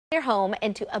Your home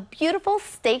into a beautiful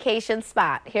staycation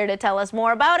spot. Here to tell us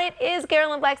more about it is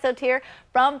Carolyn Blackstone here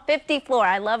from 50 Floor.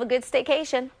 I love a good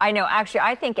staycation. I know. Actually,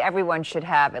 I think everyone should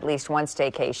have at least one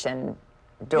staycation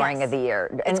during the year.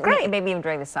 It's and great. Maybe even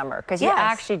during the summer, because you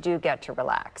actually do get to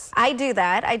relax. I do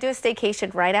that. I do a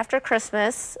staycation right after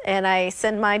Christmas, and I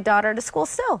send my daughter to school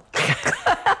still.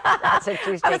 That's a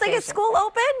true staycation. I was like, is school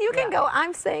open? You can go.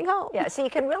 I'm staying home. Yeah, so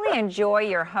you can really enjoy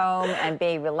your home and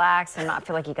be relaxed and not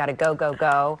feel like you got to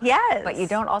go. Yes. But you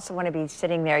don't also want to be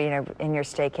sitting there, in your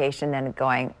staycation and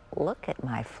going, look at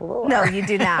my floor. No, you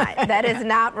do not. That is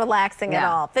not relaxing at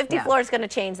all. 50 No. Floor is going to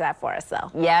change that for us,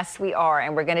 though. Yes, we are,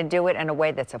 and we're going to do it in a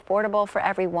way that's affordable for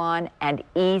everyone and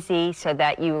easy so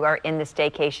that you are in the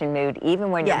staycation mood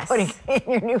even when you're putting in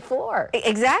your new floor.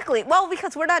 Exactly. Well,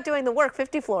 because we're not doing the work,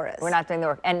 50 Floor is. We're not doing the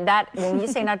work. And that, when you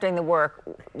say not doing the work,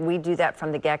 we do that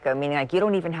from the get-go, meaning like you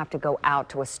don't even have to go out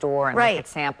to a store and look at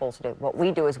samples. What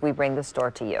we do is we bring the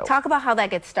store to you. Talk about how that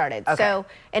gets started. Okay. So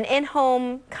an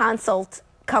in-home consult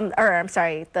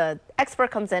the expert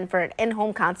comes in for an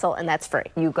in-home consult, and that's free.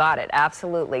 You got it.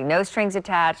 Absolutely. No strings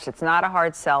attached. It's not a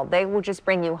hard sell. They will just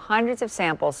bring you hundreds of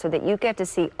samples so that you get to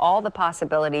see all the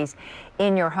possibilities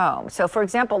in your home. So, for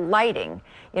example, lighting.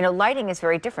 Lighting is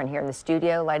very different here in the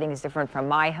studio. Lighting is different from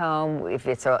my home. If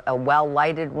it's a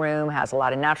well-lighted room, has a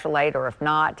lot of natural light, or if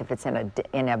not, if it's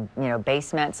in a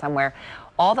basement somewhere,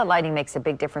 all the lighting makes a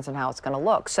big difference in how it's going to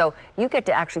look. So you get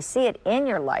to actually see it in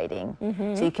your lighting,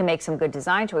 so you can make some good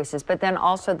design choices. But then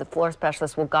also the floor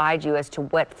specialist will guide you as to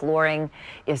what flooring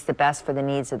is the best for the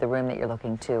needs of the room that you're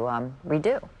looking to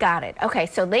redo. Got it. Okay,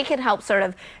 so they can help sort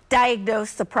of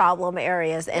diagnose the problem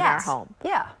areas in our home.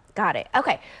 Yeah. Got it.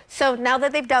 Okay, so now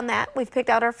that they've done that, we've picked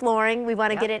out our flooring. We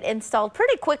want to get it installed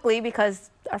pretty quickly because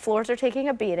our floors are taking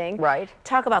a beating. Right.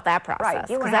 Talk about that process. Right.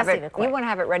 You want to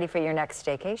have it ready for your next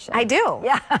staycation. I do.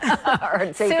 Yeah.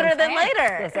 Or so sooner than later.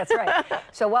 Yes, that's right.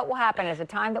 So what will happen is a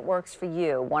time that works for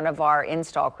you, one of our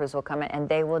install crews will come in and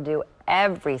they will do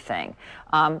everything.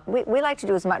 We like to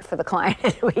do as much for the client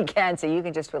as we can so you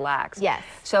can just relax. Yes.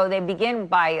 So they begin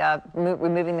by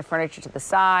removing the furniture to the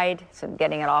side, so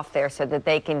getting it off there so that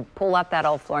they can pull up that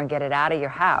old floor and get it out of your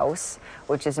house,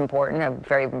 which is important, a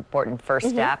very important first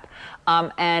step.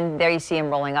 And there you see them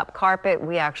rolling up carpet.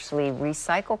 We actually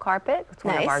recycle carpet. It's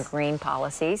one of our green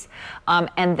policies.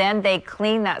 And then they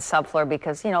clean that subfloor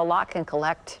because, a lot can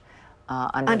collect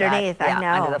underneath. I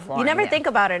know. Under the flooring. You never think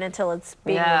about it until it's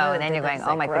being removed. And then you're going,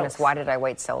 oh my goodness, why did I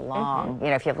wait so long?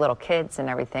 If you have little kids and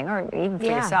everything, or even for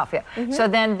yourself. So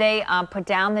then they put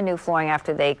down the new flooring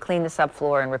after they clean the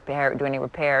subfloor and do any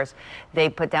repairs. They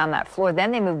put down that floor.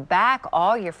 Then they move back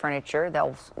all your furniture.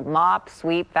 They'll mop,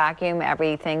 sweep, vacuum,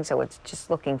 everything. So it's just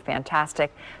looking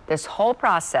fantastic. This whole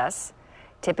process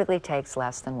typically takes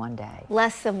less than 1 day.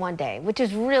 Less than 1 day, which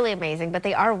is really amazing, but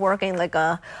they are working like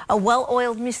a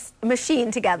well-oiled machine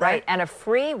together. Right, and a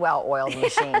free well-oiled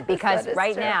machine, because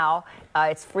right now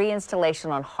it's free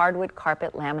installation on hardwood,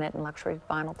 carpet, laminate, and luxury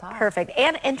vinyl tile. Perfect,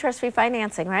 and interest-free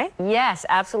financing, right? Yes,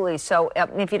 absolutely. So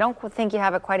if you don't think you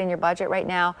have it quite in your budget right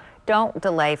now, don't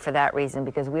delay for that reason,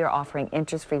 because we are offering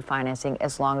interest-free financing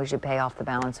as long as you pay off the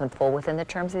balance in full within the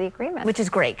terms of the agreement. Which is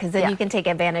great, because then you can take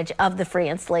advantage of the free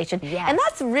installation. Yes. And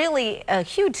that's really a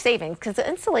huge savings, because the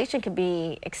installation can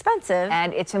be expensive.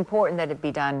 And it's important that it be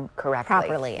done correctly.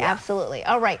 Properly, absolutely.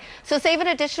 All right, so save an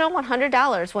additional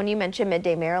 $100 when you mention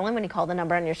Midday Maryland, when you call the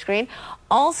number on your screen.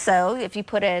 Also, if you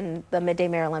put in the Midday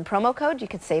Maryland promo code, you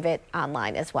can save it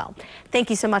online as well. Thank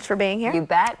you so much for being here. You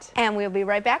bet. And we'll be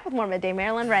right back with more Midday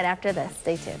Maryland right after this.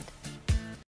 Stay tuned.